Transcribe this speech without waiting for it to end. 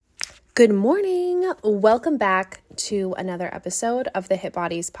Good morning. Welcome back to another episode of the Hit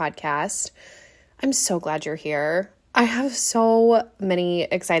Bodies podcast. I'm so glad you're here. I have so many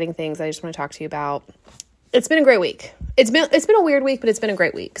exciting things I just want to talk to you about. It's been a great week. It's been a weird week, but it's been a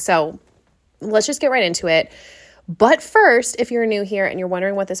great week. So let's just get right into it. But first, if you're new here and you're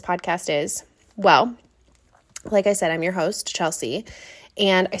wondering what this podcast is, well, like I said, I'm your host, Chelsea,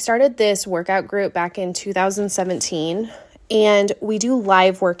 and I started this workout group back in 2017. And we do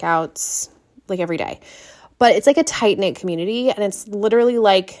live workouts like every day, but it's like a tight-knit community, and it's literally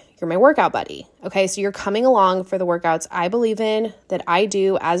like you're my workout buddy. Okay. So you're coming along for the workouts I believe in, that I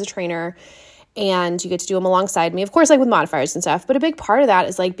do as a trainer, and you get to do them alongside me, of course, like with modifiers and stuff. But a big part of that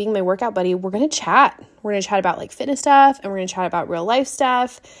is like being my workout buddy. We're going to chat. We're going to chat about like fitness stuff, and we're going to chat about real life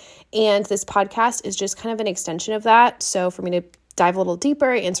stuff. And this podcast is just kind of an extension of that. So for me to dive a little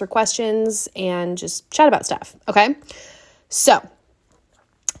deeper, answer questions, and just chat about stuff. Okay. So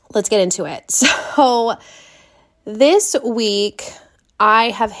let's get into it. So this week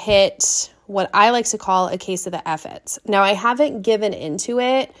I have hit what I like to call a case of the F-its. Now I haven't given into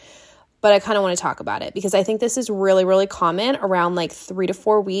it, but I kind of want to talk about it because I think this is really, really common around like 3 to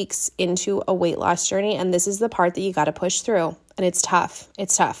 4 weeks into a weight loss journey. And this is the part that you got to push through, and it's tough.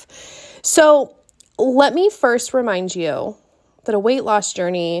 It's tough. So let me first remind you that a weight loss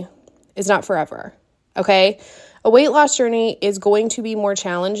journey is not forever. Okay. A weight loss journey is going to be more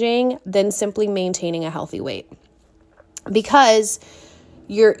challenging than simply maintaining a healthy weight, because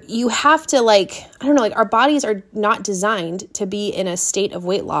you have to our bodies are not designed to be in a state of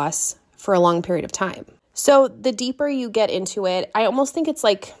weight loss for a long period of time. So the deeper you get into it, I almost think it's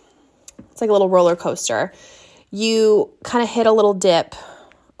like a little roller coaster. You kind of hit a little dip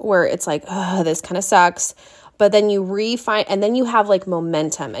where it's like, oh, this kind of sucks. But then you refine, and then you have like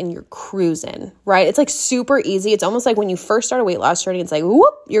momentum and you're cruising, right? It's like super easy. It's almost like when you first start a weight loss journey, it's like,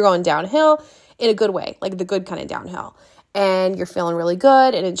 whoop, you're going downhill in a good way, like the good kind of downhill. And you're feeling really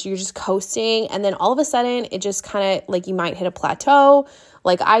good, and you're just coasting. And then all of a sudden it just kind of like you might hit a plateau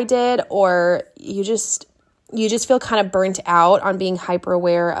like I did, or you just feel kind of burnt out on being hyper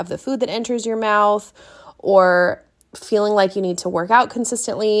aware of the food that enters your mouth, or feeling like you need to work out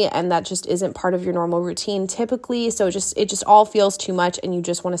consistently, and that just isn't part of your normal routine typically. So it just all feels too much, and you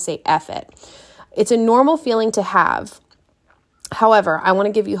just want to say F it. It's a normal feeling to have. However, I want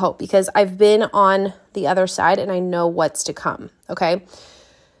to give you hope because I've been on the other side and I know what's to come. Okay.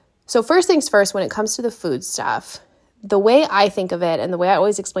 So first things first, when it comes to the food stuff, the way I think of it and the way I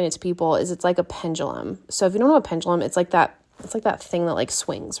always explain it to people is it's like a pendulum. So if you don't know a pendulum, it's like that thing that like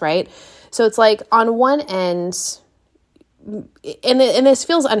swings, right? So it's like on one end, and this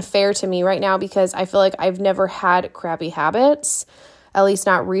feels unfair to me right now because I feel like I've never had crappy habits, at least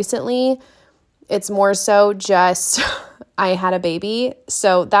not recently. It's more so just I had a baby,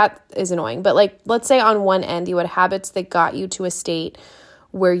 so that is annoying. But like, let's say on one end you had habits that got you to a state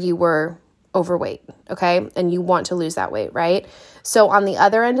where you were overweight, okay? And you want to lose that weight, right? So on the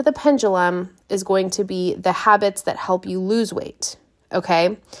other end of the pendulum is going to be the habits that help you lose weight,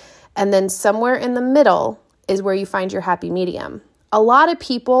 okay? And then somewhere in the middle is where you find your happy medium. A lot of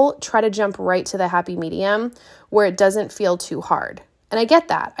people try to jump right to the happy medium where it doesn't feel too hard. And I get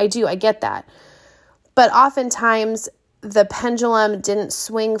that. I get that. But oftentimes the pendulum didn't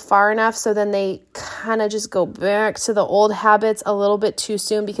swing far enough, so then they kind of just go back to the old habits a little bit too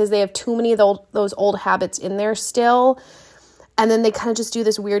soon because they have too many of those old habits in there still. And then they kind of just do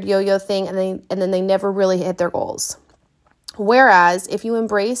this weird yo-yo thing, and then they never really hit their goals. Whereas if you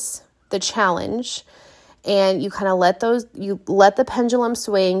embrace the challenge and you kind of let the pendulum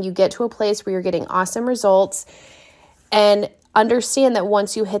swing, you get to a place where you're getting awesome results, and understand that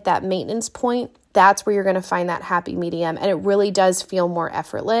once you hit that maintenance point, that's where you're going to find that happy medium. And it really does feel more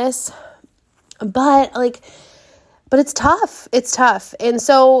effortless, but it's tough. It's tough. And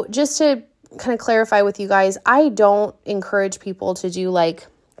so just to kind of clarify with you guys, I don't encourage people to do like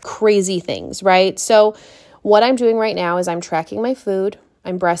crazy things, right? So what I'm doing right now is I'm tracking my food.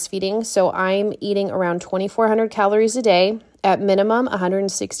 I'm breastfeeding, so I'm eating around 2,400 calories a day, at minimum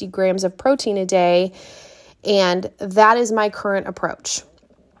 160 grams of protein a day, and that is my current approach.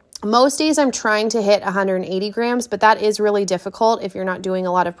 Most days I'm trying to hit 180 grams, but that is really difficult if you're not doing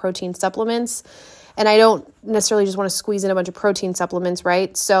a lot of protein supplements, and I don't necessarily just want to squeeze in a bunch of protein supplements,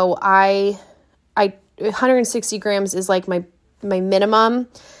 right? So I 160 grams is like my minimum,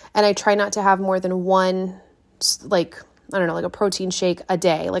 and I try not to have more than one, like a protein shake a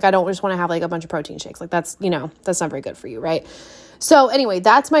day. Like I don't just want to have like a bunch of protein shakes. Like that's not very good for you, right? So anyway,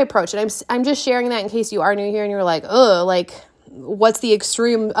 that's my approach. And I'm just sharing that in case you are new here and you're like, oh, like what's the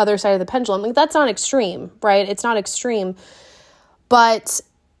extreme other side of the pendulum? Like that's not extreme, right? It's not extreme, but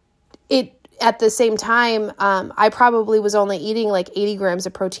at the same time, I probably was only eating like 80 grams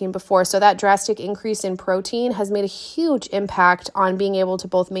of protein before. So that drastic increase in protein has made a huge impact on being able to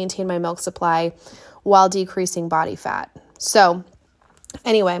both maintain my milk supply while decreasing body fat. So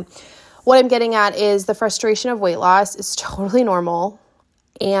anyway, what I'm getting at is the frustration of weight loss is totally normal.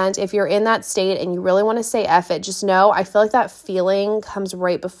 And if you're in that state and you really want to say F it, just know, I feel like that feeling comes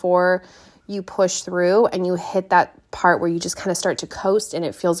right before you push through and you hit that part where you just kind of start to coast and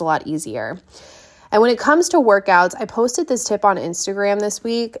it feels a lot easier. And when it comes to workouts, I posted this tip on Instagram this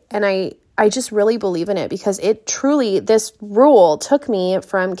week, and I just really believe in it because it truly, this rule took me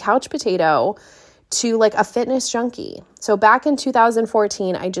from couch potato to like a fitness junkie. So back in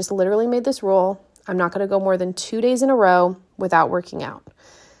 2014, I just literally made this rule. I'm not going to go more than 2 days in a row without working out.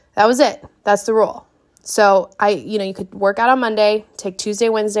 That was it. That's the rule. So you could work out on Monday, take Tuesday,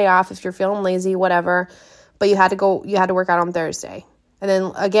 Wednesday off if you're feeling lazy, whatever, but you had to work out on Thursday. And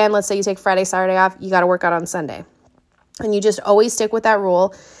then again, let's say you take Friday, Saturday off, you got to work out on Sunday. And you just always stick with that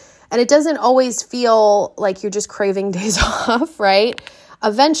rule. And it doesn't always feel like you're just craving days off, right?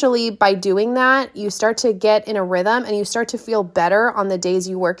 Eventually, by doing that, you start to get in a rhythm and you start to feel better on the days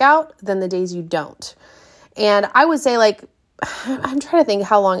you work out than the days you don't. And I would say, like, I'm trying to think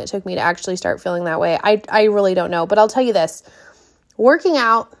how long it took me to actually start feeling that way. I really don't know, but I'll tell you this. Working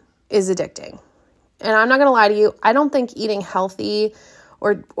out is addicting. And I'm not going to lie to you. I don't think eating healthy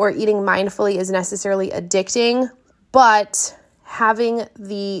or eating mindfully is necessarily addicting, but having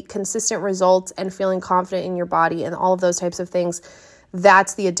the consistent results and feeling confident in your body and all of those types of things,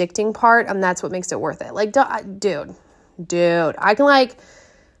 that's the addicting part, and that's what makes it worth it. Like, dude, I can like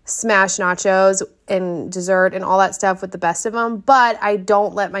smash nachos and dessert and all that stuff with the best of them, but I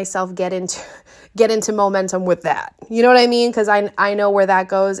don't let myself get into momentum with that. You know what I mean? Because I know where that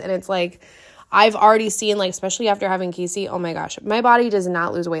goes, and it's like I've already seen, like, especially after having Casey, oh my gosh, my body does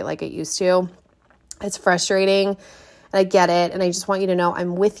not lose weight like it used to. It's frustrating, and I get it, and I just want you to know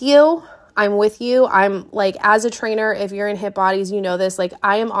I'm with you. I'm like, as a trainer, if you're in Hit Bodies, you know this, like,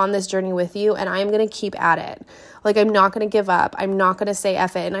 I am on this journey with you, and I'm going to keep at it. Like, I'm not going to give up. I'm not going to say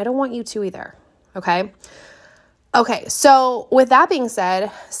F it, and I don't want you to either. Okay, so with that being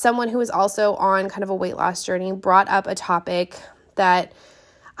said, someone who is also on kind of a weight loss journey brought up a topic that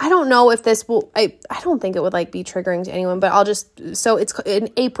I don't know if this will, I don't think it would like be triggering to anyone, but so it's an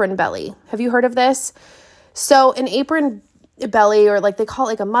apron belly. Have you heard of this? So an apron belly, or like they call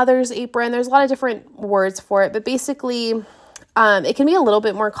it like a mother's apron. There's a lot of different words for it, but basically it can be a little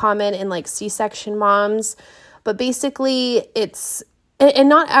bit more common in like C-section moms, but basically it's, and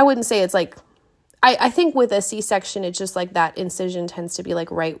not, I wouldn't say it's like, I think with a C-section, it's just like that incision tends to be like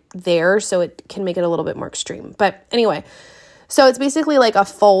right there. So it can make it a little bit more extreme. But anyway, so it's basically like a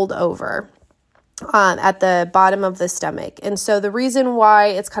fold over at the bottom of the stomach. And so the reason why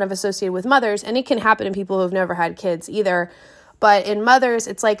it's kind of associated with mothers, and it can happen in people who've never had kids either, but in mothers,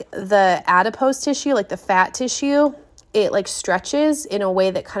 it's like the adipose tissue, like the fat tissue, it like stretches in a way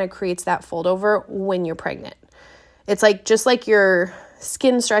that kind of creates that fold over when you're pregnant. It's like, just like your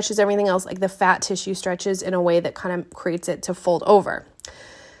skin stretches, everything else, like the fat tissue stretches in a way that kind of creates it to fold over.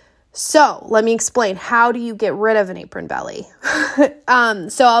 So let me explain. How do you get rid of an apron belly? I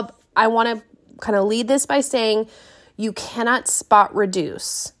want to kind of lead this by saying you cannot spot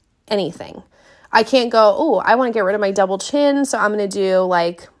reduce anything. I can't go, oh, I want to get rid of my double chin, so I'm going to do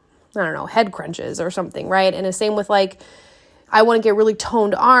like, I don't know, head crunches or something, right? And the same with like, I want to get really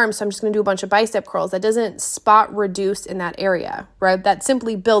toned arms, so I'm just going to do a bunch of bicep curls. That doesn't spot reduce in that area, right? That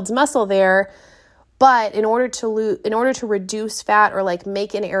simply builds muscle there. But in order to reduce fat or like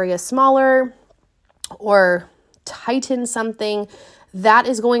make an area smaller or tighten something, that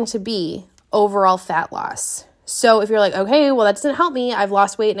is going to be overall fat loss. So if you're like, okay, well, that doesn't help me. I've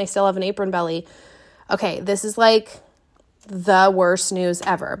lost weight and I still have an apron belly. Okay, this is like the worst news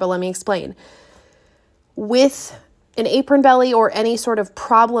ever, but let me explain. With an apron belly or any sort of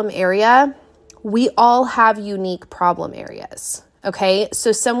problem area, we all have unique problem areas, okay?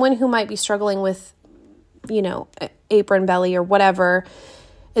 So someone who might be struggling with, apron belly or whatever,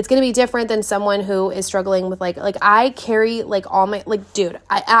 it's going to be different than someone who is struggling with like I carry like all my, like, dude,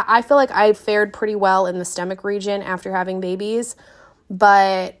 I feel like I fared pretty well in the stomach region after having babies,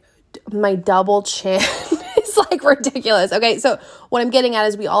 but my double chin is like ridiculous. Okay. So what I'm getting at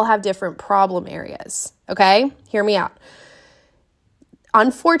is we all have different problem areas. Okay. Hear me out.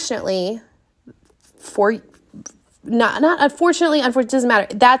 Unfortunately, unfortunately, it doesn't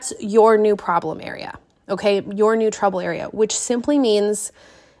matter. That's your new problem area. Okay. Your new trouble area, which simply means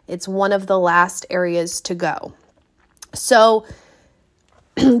it's one of the last areas to go. So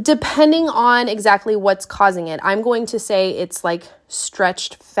depending on exactly what's causing it, I'm going to say it's like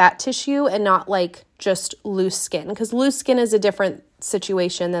stretched fat tissue and not like just loose skin, because loose skin is a different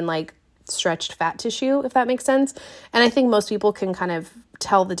situation than like stretched fat tissue, if that makes sense. And I think most people can kind of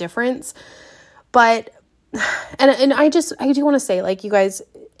tell the difference. But, and I do want to say, like, you guys,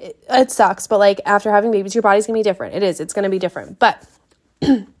 it sucks, but like after having babies, your body's gonna be different. It's gonna be different. But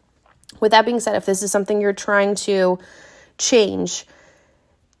with that being said, if this is something you're trying to change,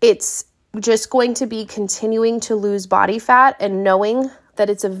 it's just going to be continuing to lose body fat and knowing that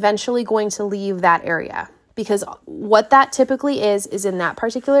it's eventually going to leave that area. Because what that typically is in that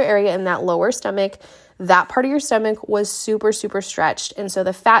particular area, in that lower stomach, that part of your stomach was super, super stretched. And so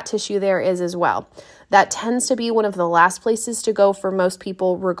the fat tissue there is as well. That tends to be one of the last places to go for most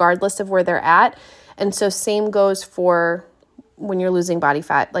people, regardless of where they're at. And so same goes for when you're losing body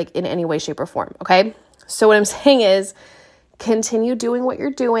fat, like in any way, shape, or form. Okay. So what I'm saying is continue doing what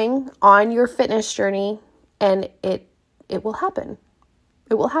you're doing on your fitness journey, and it will happen.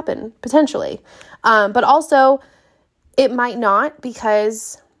 It will happen potentially. But also it might not,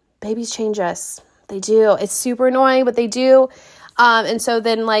 because babies change us. They do. It's super annoying, but they do. And so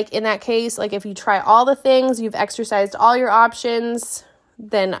then like in that case, like if you try all the things, you've exercised all your options,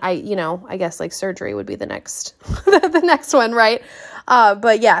 then I guess like surgery would be the next, the next one. Right.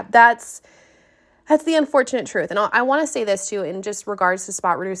 But yeah, that's the unfortunate truth. And I want to say this too, in just regards to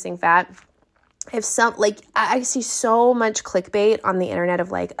spot reducing fat. If I see so much clickbait on the internet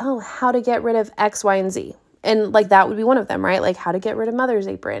of like, oh, how to get rid of X, Y, and Z. And like, that would be one of them, right? Like how to get rid of mother's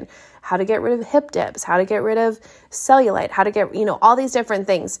apron, how to get rid of hip dips, how to get rid of cellulite, how to get, all these different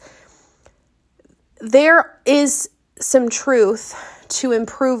things. There is some truth to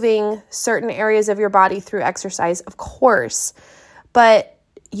improving certain areas of your body through exercise, of course, but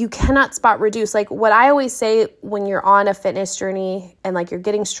you cannot spot reduce. Like what I always say when you're on a fitness journey and like you're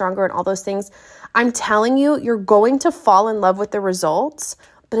getting stronger and all those things, I'm telling you, you're going to fall in love with the results,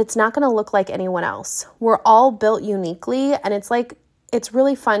 but it's not going to look like anyone else. We're all built uniquely, and it's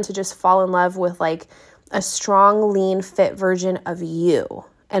really fun to just fall in love with like a strong, lean, fit version of you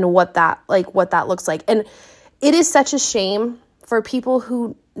and what that looks like. And it is such a shame for people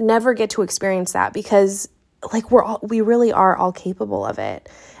who never get to experience that, because like we really are all capable of it,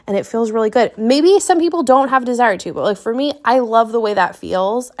 and it feels really good. Maybe some people don't have a desire to, but like for me, I love the way that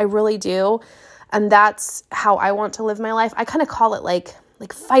feels. I really do. And that's how I want to live my life. I kind of call it like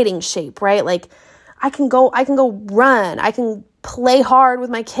fighting shape, right? Like I can go run. I can play hard with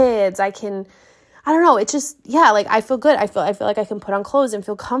my kids. I don't know. It's just, yeah, like I feel good. I feel like I can put on clothes and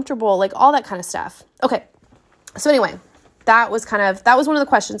feel comfortable, like all that kind of stuff. Okay. So anyway, that was one of the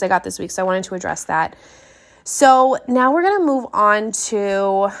questions I got this week. So I wanted to address that. So now we're going to move on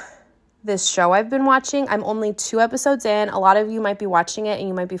to this show I've been watching. I'm only 2 episodes in. A lot of you might be watching it and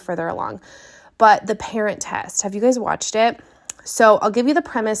you might be further along. But The Parent Test, have you guys watched it? So I'll give you the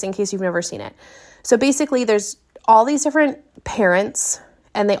premise in case you've never seen it. So basically there's all these different parents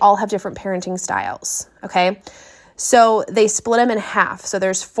and they all have different parenting styles, okay? So they split them in half. So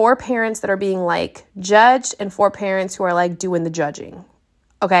there's 4 parents that are being like judged and 4 parents who are like doing the judging,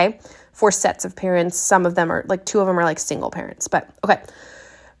 okay? 4 sets of parents. Some of them are like 2 of them are like single parents, but okay.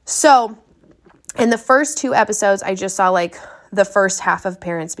 So in the first 2 episodes, I just saw like the first half of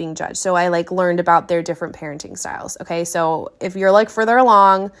parents being judged. So I like learned about their different parenting styles. Okay. So if you're like further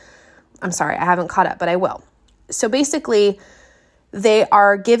along, I'm sorry, I haven't caught up, but I will. So basically they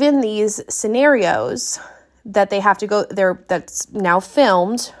are given these scenarios that they have to go there, that's now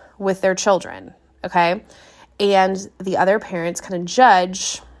filmed with their children. Okay. And the other parents kind of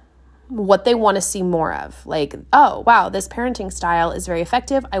judge what they want to see more of. Like, oh, wow, this parenting style is very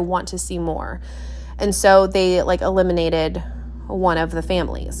effective. I want to see more. And so they like eliminated one of the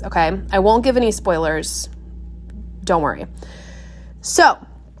families. Okay. I won't give any spoilers. Don't worry. So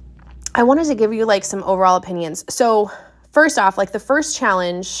I wanted to give you like some overall opinions. So first off, like the first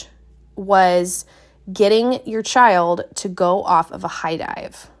challenge was getting your child to go off of a high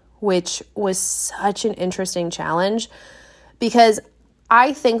dive, which was such an interesting challenge because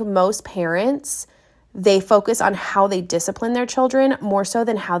I think most parents, they focus on how they discipline their children more so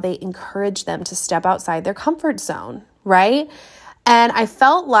than how they encourage them to step outside their comfort zone, right? And I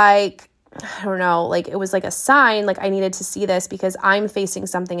felt like, I don't know, like it was like a sign, like I needed to see this because I'm facing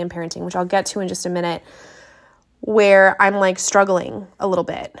something in parenting, which I'll get to in just a minute, where I'm like struggling a little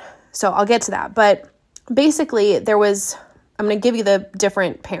bit. So I'll get to that. But basically I'm going to give you the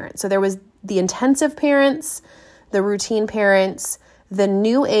different parents. So there was the intensive parents, the routine parents, the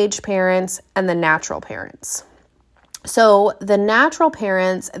new age parents, and the natural parents. So the natural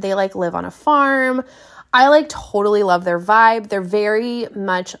parents, they like live on a farm. I like totally love their vibe. They're very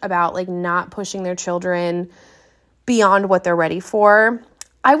much about like not pushing their children beyond what they're ready for.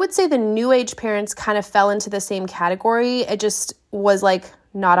 I would say the new age parents kind of fell into the same category. It just was like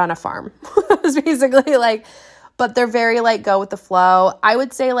not on a farm. It was basically like, but they're very like go with the flow. I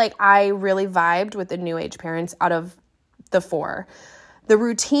would say like I really vibed with the new age parents out of the 4. The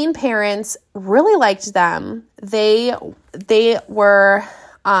routine parents, really liked them. They were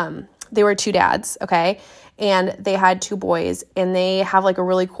 2 dads, okay? And they had 2 boys, and they have like a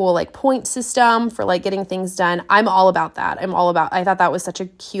really cool like point system for like getting things done. I'm all about that. I thought that was such a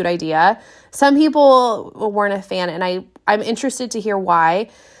cute idea. Some people weren't a fan, and I'm interested to hear why.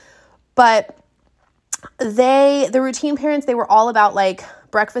 But the routine parents, they were all about like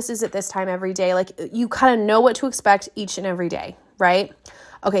breakfast is at this time every day. Like you kind of know what to expect each and every day, right?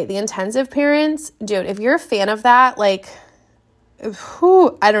 Okay, the intensive parents, dude, if you're a fan of that, like,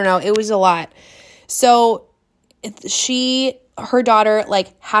 I don't know, it was a lot. So her daughter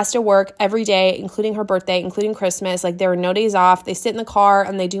like has to work every day, including her birthday, including Christmas. Like there are no days off. They sit in the car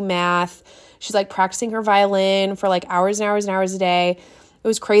and they do math. She's like practicing her violin for like hours and hours and hours a day. It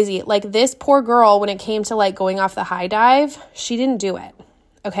was crazy. Like this poor girl, when it came to like going off the high dive, she didn't do it.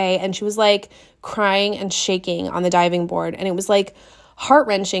 Okay. And she was like crying and shaking on the diving board. And it was like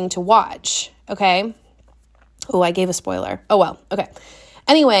heart-wrenching to watch. Okay. Oh, I gave a spoiler. Oh, well. Okay.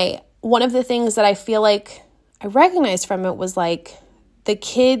 Anyway, one of the things that I feel like I recognized from it was like the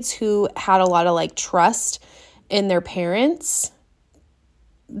kids who had a lot of like trust in their parents,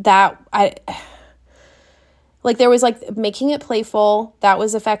 that like there was like making it playful, that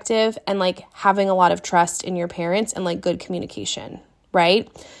was effective, and like having a lot of trust in your parents and like good communication, right?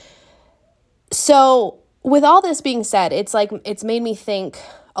 So with all this being said, it's like it's made me think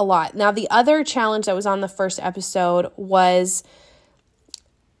a lot. Now, the other challenge that was on the first episode was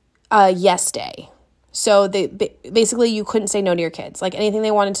yes day. So basically you couldn't say no to your kids. Like anything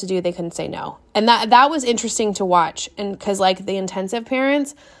they wanted to do, they couldn't say no. And that was interesting to watch. And because like the intensive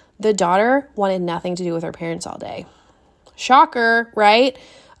parents, the daughter wanted nothing to do with her parents all day. Shocker, right?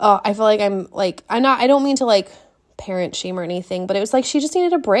 I feel like I don't mean to like parent shame or anything, but it was like she just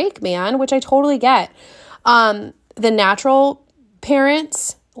needed a break, man, which I totally get. The natural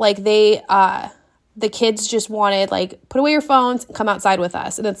parents, like the kids just wanted like, put away your phones, come outside with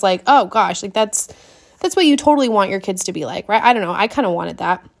us. And it's like, oh gosh, like that's what you totally want your kids to be like, right? I don't know. I kind of wanted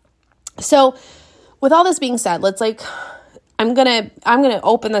that. So with all this being said, let's like, I'm going to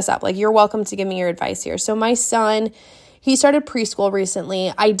open this up. Like you're welcome to give me your advice here. So my son, he started preschool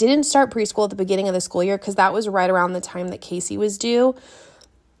recently. I didn't start preschool at the beginning of the school year because that was right around the time that Casey was due.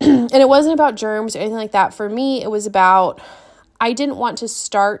 And it wasn't about germs or anything like that. For me, it was about, I didn't want to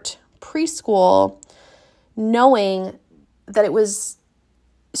start preschool knowing that it was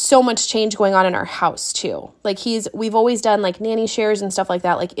so much change going on in our house too. Like we've always done like nanny shares and stuff like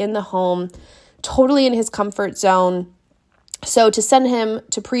that, like in the home, totally in his comfort zone. So to send him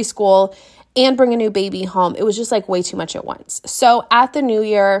to preschool and bring a new baby home, it was just like way too much at once. So at the new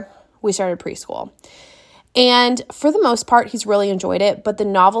year, we started preschool. And for the most part, he's really enjoyed it, but the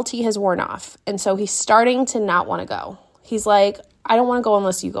novelty has worn off. And so he's starting to not want to go. He's like, I don't want to go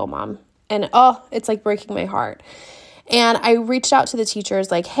unless you go, Mom. And it's like breaking my heart. And I reached out to the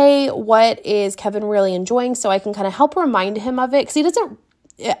teachers like, hey, what is Kevin really enjoying? So I can kind of help remind him of it. Because he doesn't,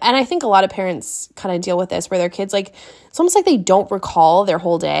 and I think a lot of parents kind of deal with this where their kids like, it's almost like they don't recall their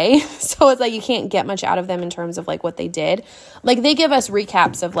whole day. So it's like you can't get much out of them in terms of like what they did. Like they give us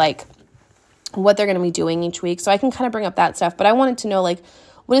recaps of like what they're going to be doing each week. So I can kind of bring up that stuff. But I wanted to know like,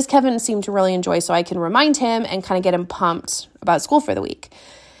 what does Kevin seem to really enjoy so I can remind him and kind of get him pumped about school for the week.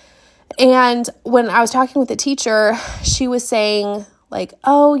 And when I was talking with the teacher, she was saying like,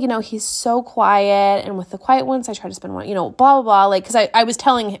 oh, he's so quiet. And with the quiet ones, I try to spend one, blah, blah, blah. Like, because I was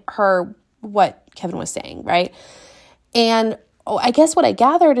telling her what Kevin was saying, right? And I guess what I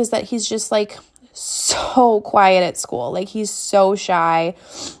gathered is that he's just like so quiet at school. Like he's so shy.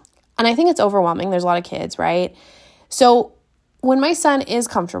 And I think it's overwhelming. There's a lot of kids, right? So when my son is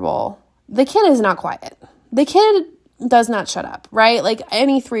comfortable, the kid is not quiet. The kid does not shut up, right? Like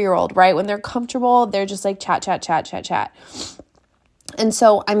any 3-year-old, right? When they're comfortable, they're just like chat, chat, chat, chat, chat. And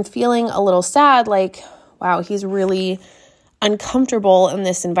so I'm feeling a little sad, like, wow, he's really uncomfortable in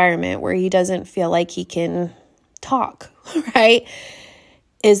this environment where he doesn't feel like he can talk, right?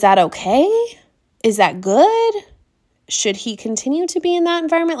 Is that okay? Is that good? Should he continue to be in that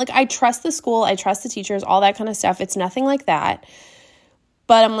environment? Like, I trust the school, I trust the teachers, all that kind of stuff. It's nothing like that.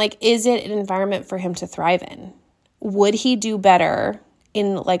 But I'm like, is it an environment for him to thrive in? Would he do better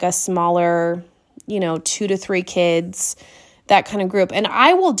in like a smaller, 2 to 3 kids that kind of group. And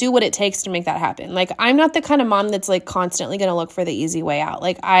I will do what it takes to make that happen. Like, I'm not the kind of mom that's like constantly going to look for the easy way out.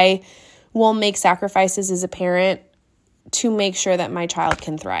 Like, I will make sacrifices as a parent to make sure that my child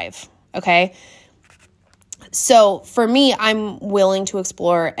can thrive. Okay. So for me, I'm willing to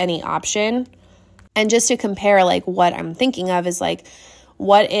explore any option. And just to compare, like, what I'm thinking of is like,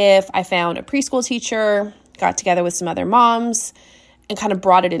 what if I found a preschool teacher, got together with some other moms, and kind of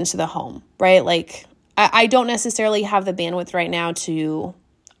brought it into the home, right? Like, I don't necessarily have the bandwidth right now to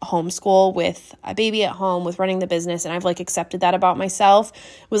homeschool with a baby at home, with running the business. And I've like accepted that about myself.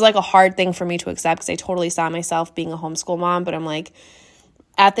 It was like a hard thing for me to accept because I totally saw myself being a homeschool mom. But I'm like,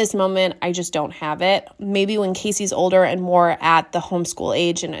 at this moment, I just don't have it. Maybe when Casey's older and more at the homeschool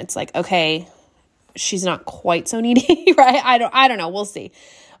age, and it's like, okay, she's not quite so needy, right? I don't know. We'll see.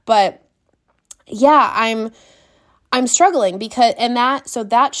 But yeah, I'm struggling because, so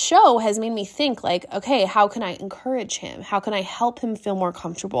that show has made me think like, okay, how can I encourage him? How can I help him feel more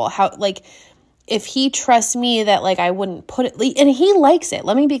comfortable? How, like, if he trusts me that like I wouldn't put it, and he likes it.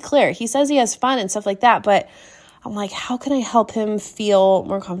 Let me be clear. He says he has fun and stuff like that, but I'm like, how can I help him feel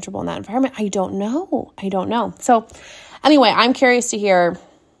more comfortable in that environment? I don't know. So anyway, I'm curious to hear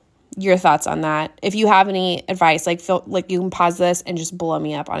your thoughts on that. If you have any advice, like feel like you can pause this and just blow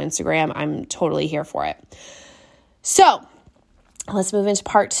me up on Instagram. I'm totally here for it. So let's move into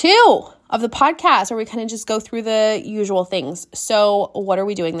part 2 of the podcast where we kind of just go through the usual things. So what are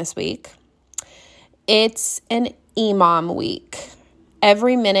we doing this week? It's an EMOM week.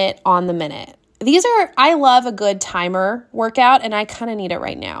 Every minute on the minute. I love a good timer workout, and I kind of need it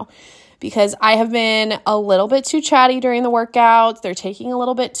right now because I have been a little bit too chatty during the workouts. They're taking a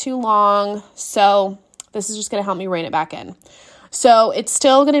little bit too long. So this is just going to help me rein it back in. So it's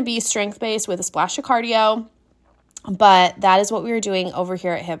still going to be strength-based with a splash of cardio. But that is what we were doing over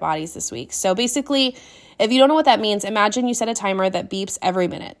here at Hit Bodies this week. So basically, if you don't know what that means, imagine you set a timer that beeps every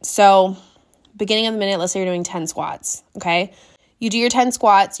minute. So beginning of the minute, let's say you're doing 10 squats, okay? You do your 10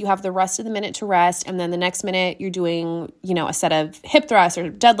 squats, you have the rest of the minute to rest, and then the next minute you're doing, a set of hip thrusts or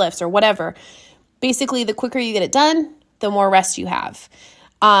deadlifts or whatever. Basically, the quicker you get it done, the more rest you have.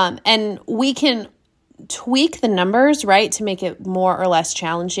 And we can tweak the numbers, right, to make it more or less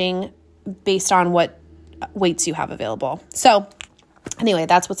challenging based on what weights you have available. So anyway,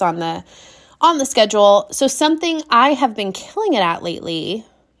 that's what's on the schedule. So something I have been killing it at lately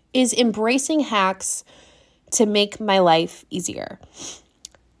is embracing hacks to make my life easier.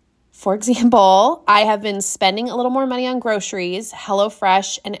 For example, I have been spending a little more money on groceries.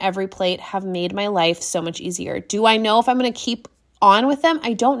 HelloFresh and EveryPlate have made my life so much easier. Do I know if I'm going to keep on with them?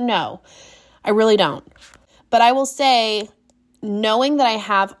 I don't know. I really don't. But I will say, knowing that I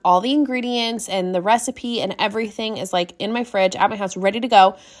have all the ingredients and the recipe and everything is like in my fridge at my house, ready to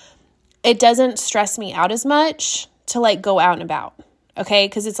go, it doesn't stress me out as much to like go out and about. Okay.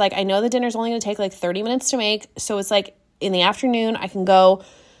 Cause it's like, I know the dinner's only going to take like 30 minutes to make. So it's like in the afternoon, I can go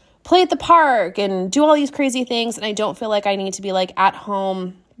play at the park and do all these crazy things. And I don't feel like I need to be like at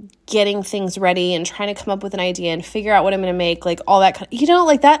home getting things ready and trying to come up with an idea and figure out what I'm going to make, like all that kind of,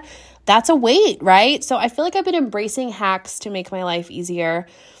 like that. That's a weight, right? So I feel like I've been embracing hacks to make my life easier.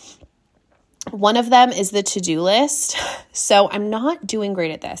 One of them is the to-do list. So I'm not doing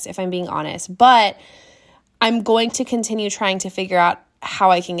great at this, if I'm being honest, but I'm going to continue trying to figure out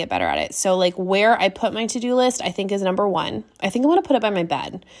how I can get better at it. So like where I put my to-do list, I think is number 1. I think I want to put it by my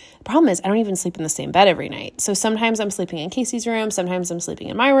bed. The problem is I don't even sleep in the same bed every night. So sometimes I'm sleeping in Casey's room. Sometimes I'm sleeping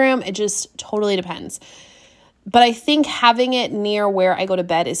in my room. It just totally depends. But I think having it near where I go to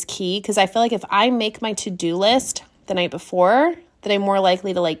bed is key because I feel like if I make my to-do list the night before, then I'm more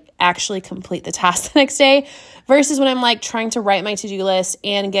likely to like actually complete the task the next day versus when I'm like trying to write my to-do list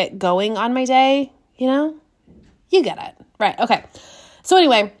and get going on my day, you get it. Right. Okay. So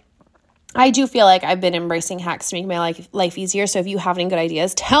anyway, I do feel like I've been embracing hacks to make my life easier. So if you have any good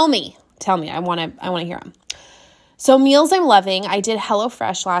ideas, tell me. I want to hear them. So meals I'm loving. I did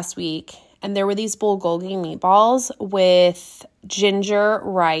HelloFresh last week. And there were these bulgogi meatballs with ginger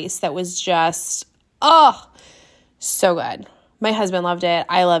rice that was just, so good. My husband loved it.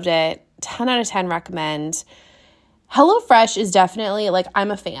 I loved it. 10 out of 10 recommend. HelloFresh is definitely, like,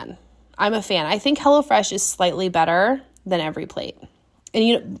 I'm a fan. I think HelloFresh is slightly better than EveryPlate.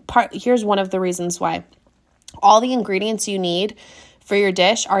 And here's one of the reasons why. All the ingredients you need for your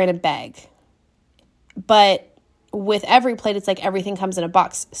dish are in a bag. But with EveryPlate, it's like everything comes in a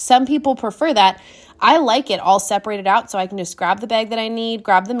box. Some people prefer that. I like it all separated out so I can just grab the bag that I need,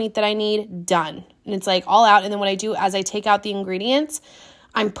 grab the meat that I need, done. And it's like all out. And then what I do as I take out the ingredients,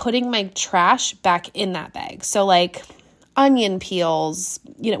 I'm putting my trash back in that bag. So like onion peels,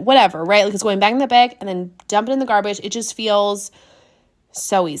 whatever, right? Like it's going back in the bag and then dump it in the garbage. It just feels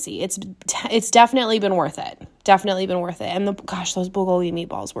so easy. It's definitely been worth it. Definitely been worth it. And those bulgogi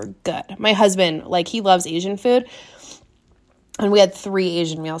meatballs were good. My husband, he loves Asian food. And we had 3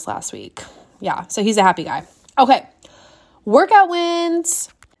 Asian meals last week. Yeah, so he's a happy guy. Okay, workout wins.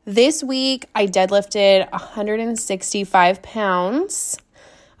 This week, I deadlifted 165 pounds.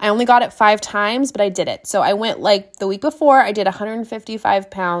 I only got it 5 times, but I did it. So I went the week before, I did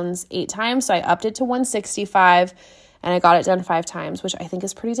 155 pounds 8 times. So I upped it to 165 and I got it done 5 times, which I think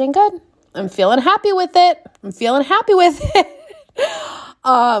is pretty dang good. I'm feeling happy with it.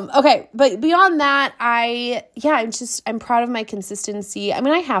 Okay, but beyond that, I'm proud of my consistency. I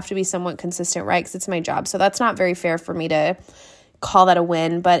mean, I have to be somewhat consistent, right? Because it's my job. So that's not very fair for me to call that a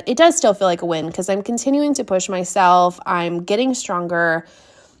win, but it does still feel like a win because I'm continuing to push myself. I'm getting stronger.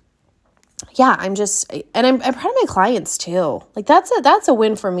 Yeah, I'm proud of my clients too. That's a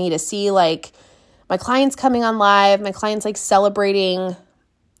win for me to see my clients coming on live, my clients celebrating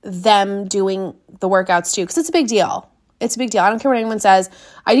them doing the workouts too, because it's a big deal. It's a big deal. I don't care what anyone says.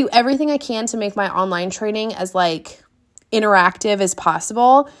 I do everything I can to make my online training as interactive as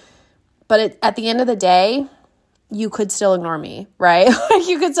possible. But at the end of the day, you could still ignore me, right?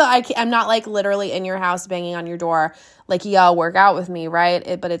 You could still, I'm not literally in your house banging on your door, yo, work out with me,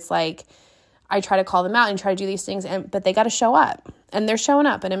 right? But it's I try to call them out and try to do these things, but they got to show up, and they're showing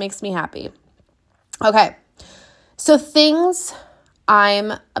up, and it makes me happy. Okay. So things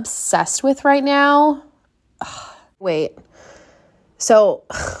I'm obsessed with right now. Wait. So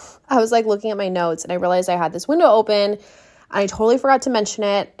I was looking at my notes and I realized I had this window open. I totally forgot to mention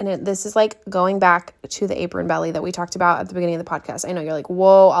it. And this is going back to the apron belly that we talked about at the beginning of the podcast. I know you're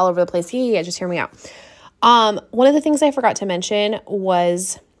whoa, all over the place. Yeah, just hear me out. One of the things I forgot to mention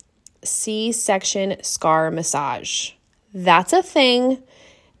was C-section scar massage. That's a thing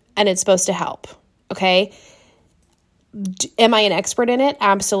and it's supposed to help. Okay. Am I an expert in it?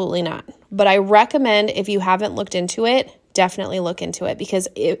 Absolutely not. But I recommend, if you haven't looked into it, definitely look into it, because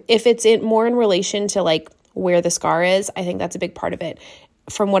if it's more in relation to where the scar is, I think that's a big part of it.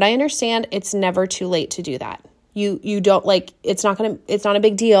 From what I understand, it's never too late to do that. You don't it's not a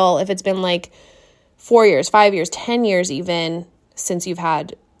big deal if it's been 4 years, 5 years, 10 years even since you've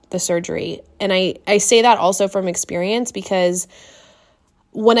had the surgery. And I say that also from experience, because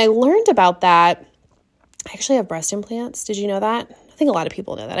when I learned about that, I actually have breast implants. Did you know that? I think a lot of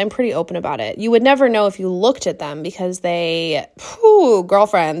people know that. I'm pretty open about it. You would never know if you looked at them, because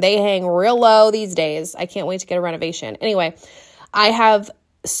girlfriend, they hang real low these days. I can't wait to get a renovation. Anyway, I have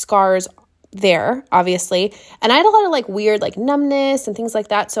scars there, obviously. And I had a lot of weird numbness and things like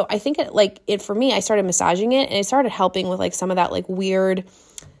that. So I think it for me, I started massaging it and it started helping with some of that weird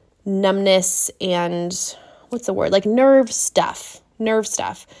numbness and what's the word? Nerve stuff.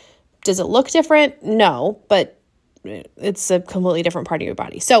 Does it look different? No, but it's a completely different part of your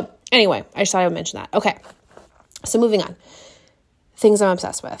body. So anyway, I just thought I would mention that. Okay. So moving on. Things I'm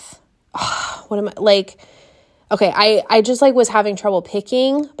obsessed with. What am I okay. I just was having trouble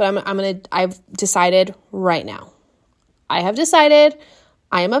picking, but I've decided right now. I have decided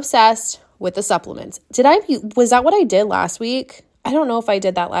I am obsessed with the supplements. Was that what I did last week? I don't know if I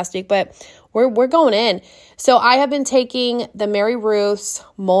did that last week, but we're going in. So I have been taking the Mary Ruth's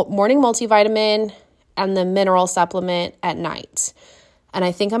morning multivitamin and the mineral supplement at night. And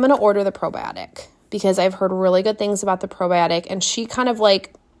I think I'm going to order the probiotic, because I've heard really good things about the probiotic. And she kind of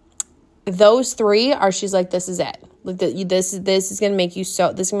those 3 are, she's this is it. This is going to make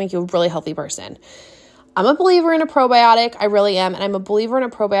you a really healthy person. I'm a believer in a probiotic. I really am. And I'm a believer in a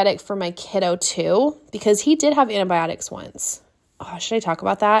probiotic for my kiddo too, because he did have antibiotics once. Oh, should I talk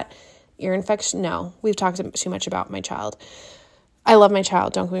about that? Ear infection? No, we've talked too much about my child. I love my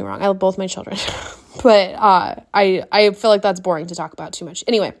child. Don't get me wrong. I love both my children, but I feel like that's boring to talk about too much.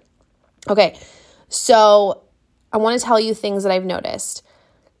 Anyway. Okay. So I want to tell you things that I've noticed.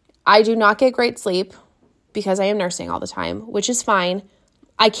 I do not get great sleep because I am nursing all the time, which is fine.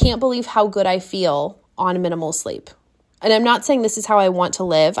 I can't believe how good I feel on minimal sleep. And I'm not saying this is how I want to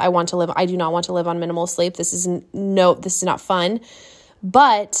live. I do not want to live on minimal sleep. This is not fun,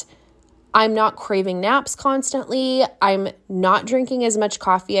 but I'm not craving naps constantly. I'm not drinking as much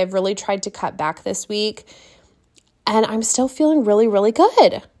coffee. I've really tried to cut back this week, and I'm still feeling really, really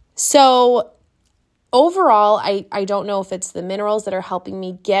good. So overall, I don't know if it's the minerals that are helping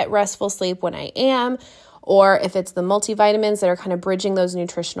me get restful sleep when I am, or if it's the multivitamins that are kind of bridging those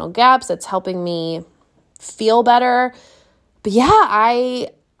nutritional gaps that's helping me feel better. But yeah,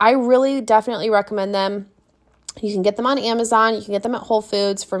 I really definitely recommend them. You can get them on Amazon. You can get them at Whole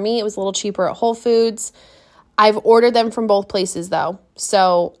Foods. For me, it was a little cheaper at Whole Foods. I've ordered them from both places though.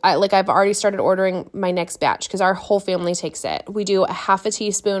 So I've already started ordering my next batch because our whole family takes it. We do a half a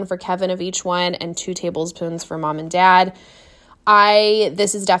teaspoon for Kevin of each one and 2 tablespoons for mom and dad.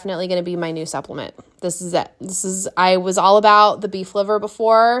 This is definitely going to be my new supplement. This is it. I was all about the beef liver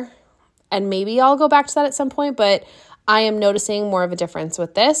before, and maybe I'll go back to that at some point, but I am noticing more of a difference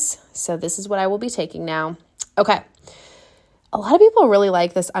with this. So this is what I will be taking now. Okay. A lot of people really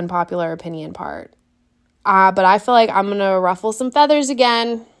like this unpopular opinion part. But I feel like I'm going to ruffle some feathers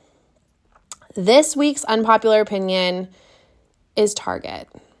again. This week's unpopular opinion is Target.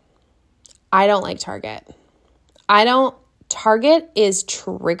 I don't like Target. Target is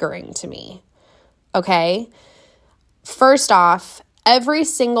triggering to me. Okay? First off, every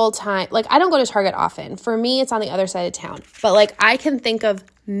single time, I don't go to Target often. For me, it's on the other side of town. But I can think of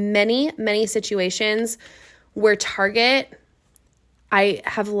many, many situations where Target, I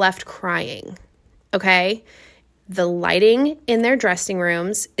have left crying. Okay? The lighting in their dressing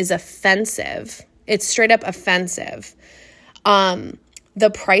rooms is offensive. It's straight up offensive. The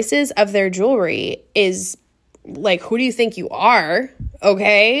prices of their jewelry is who do you think you are?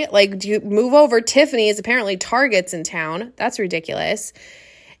 Okay? Do you move over Tiffany's? Apparently Target's in town. That's ridiculous.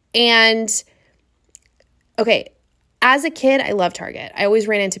 And okay, as a kid, I loved Target. I always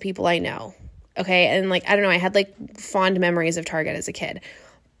ran into people I know. Okay? And I don't know, I had fond memories of Target as a kid.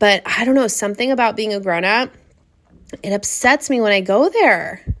 But I don't know, something about being a grown-up, it upsets me when I go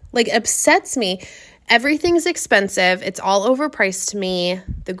there. It upsets me. Everything's expensive. It's all overpriced to me.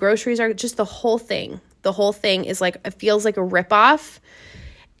 The groceries are just the whole thing. The whole thing is it feels like a ripoff.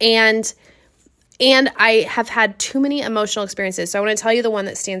 And I have had too many emotional experiences. So I want to tell you the one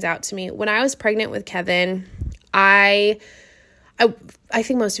that stands out to me. When I was pregnant with Kevin, I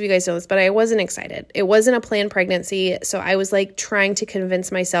think most of you guys know this, but I wasn't excited. It wasn't a planned pregnancy. So I was trying to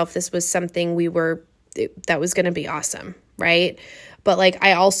convince myself this was something that was going to be awesome. Right. But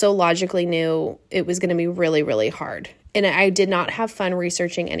I also logically knew it was going to be really, really hard. And I did not have fun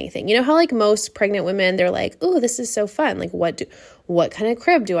researching anything. You know how most pregnant women, they're oh, this is so fun. What kind of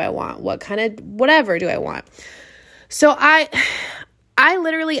crib do I want? What kind of whatever do I want? So I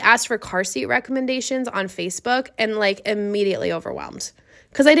literally asked for car seat recommendations on Facebook and immediately overwhelmed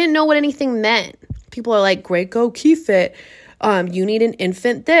because I didn't know what anything meant. People are Graco Key Fit. You need an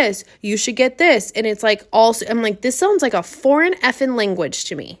infant this. You should get this. And it's also, I'm this sounds like a foreign effing language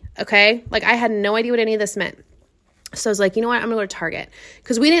to me. Okay. I had no idea what any of this meant. So I was you know what? I'm going to go to Target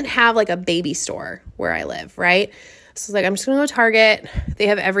because we didn't have a baby store where I live. Right. So I was I'm just going to go to Target. They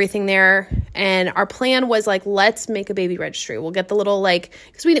have everything there. And our plan was let's make a baby registry. We'll get the little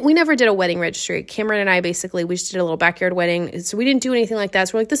because we never did a wedding registry. Cameron and I we just did a little backyard wedding. So we didn't do anything like that.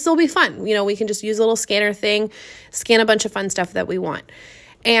 So we're this will be fun. We can just use a little scanner thing, scan a bunch of fun stuff that we want.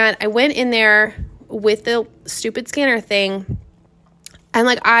 And I went in there with the stupid scanner thing. And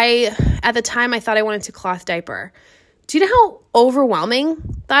at the time I thought I wanted to cloth diaper. Do you know how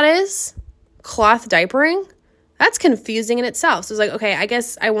overwhelming that is? Cloth diapering? That's confusing in itself. So it's okay, I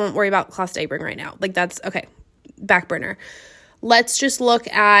guess I won't worry about cloth diapering right now. That's okay. Back burner. Let's just look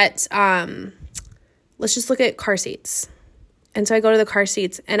at car seats. And so I go to the car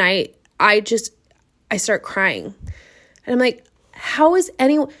seats and I start crying. And I'm how is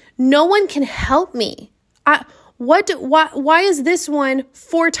anyone, no one can help me. Why is this one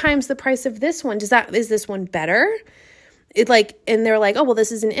 4 times the price of this one? Is this one better? And they're oh, well,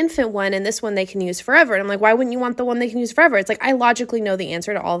 this is an infant one and this one they can use forever. And I'm why wouldn't you want the one they can use forever? It's I logically know the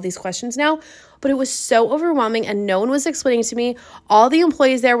answer to all of these questions now, but it was so overwhelming and no one was explaining to me. All the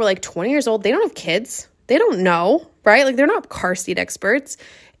employees there were 20 years old. They don't have kids. They don't know, right? They're not car seat experts.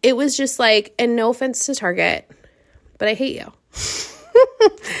 It was just and no offense to Target, but I hate you.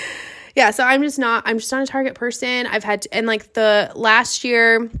 Yeah. So I'm just not a Target person. I've had to, and the last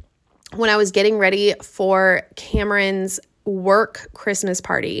year, when I was getting ready for Cameron's work Christmas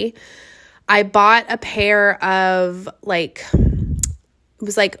party, I bought a pair of it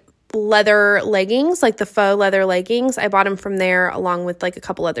was leather leggings, the faux leather leggings. I bought them from there along with a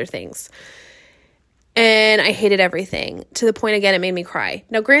couple other things. And I hated everything to the point, again, it made me cry.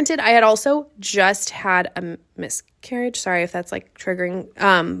 Now, granted, I had also just had a miscarriage. Sorry if that's triggering.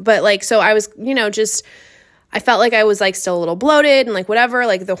 But so I was, I felt I was still a little bloated and whatever,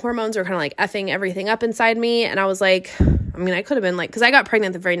 the hormones were kind of effing everything up inside me. And I was I could have been because I got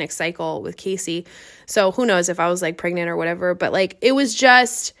pregnant the very next cycle with Casey. So who knows if I was pregnant or whatever, but it was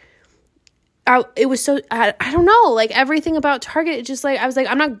just, it was so, I don't know, everything about Target, it just I was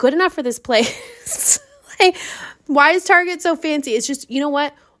I'm not good enough for this place. Why is Target so fancy? It's just, you know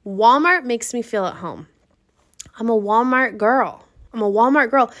what? Walmart makes me feel at home. I'm a Walmart girl.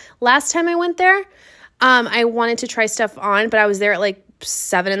 Last time I went there, I wanted to try stuff on, but I was there at like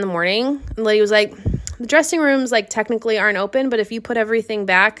 7 a.m. And the lady was like, the dressing rooms like technically aren't open, but if you put everything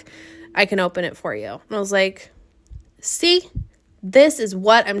back, I can open it for you. And I was like, see, this is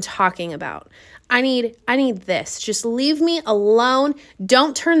what I'm talking about. I need this. Just leave me alone.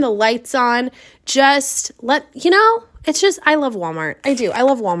 Don't turn the lights on. Just it's just, I love Walmart. I do. I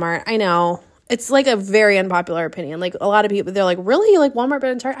love Walmart. I know. It's like a very unpopular opinion. Like a lot of people, they're like, really? You like Walmart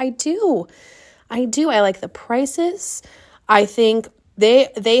better than Target? I do. I like the prices. I think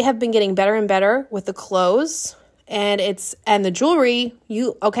they have been getting better and better with the clothes and the jewelry.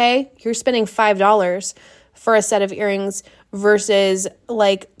 You're spending $5 for a set of earrings versus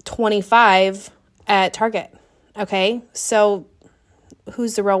like $25 at Target. Okay. So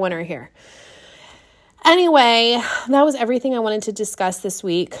who's the real winner here? Anyway, that was everything I wanted to discuss this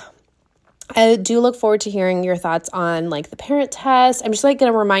week. I do look forward to hearing your thoughts on like the parent test. I'm just like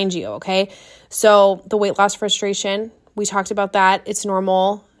going to remind you. Okay. So the weight loss frustration, we talked about that. It's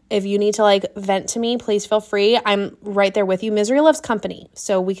normal. If you need to like vent to me, please feel free. I'm right there with you. Misery loves company,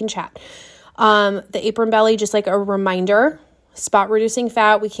 so we can chat. The apron belly, just like a reminder, spot reducing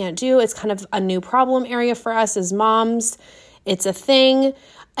fat, we can't do. It's kind of a new problem area for us as moms. It's a thing.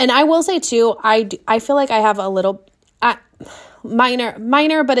 And I will say too, I feel like I have a little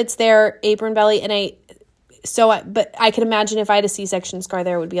minor, but it's there, apron belly. But I can imagine if I had a C-section scar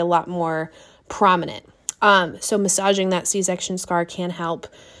there, it would be a lot more prominent. So massaging that C-section scar can help,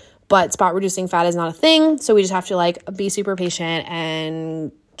 but spot reducing fat is not a thing. So we just have to like be super patient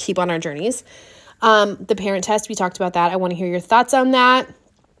and keep on our journeys. The parent test, we talked about that. I want to hear your thoughts on that.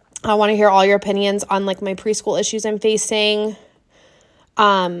 I want to hear all your opinions on like my preschool issues I'm facing.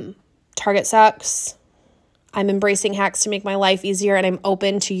 Target sucks. I'm embracing hacks to make my life easier, and I'm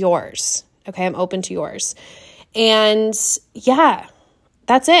open to yours. Okay, I'm open to yours. And yeah,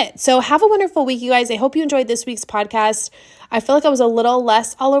 that's it. So have a wonderful week, you guys. I hope you enjoyed this week's podcast. I feel like I was a little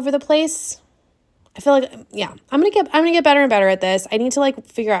less all over the place. I feel like, yeah, I'm gonna get better and better at this. I need to like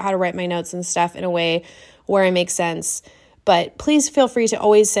figure out how to write my notes and stuff in a way where it makes sense. But please feel free to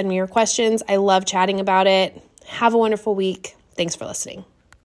always send me your questions. I love chatting about it. Have a wonderful week. Thanks for listening.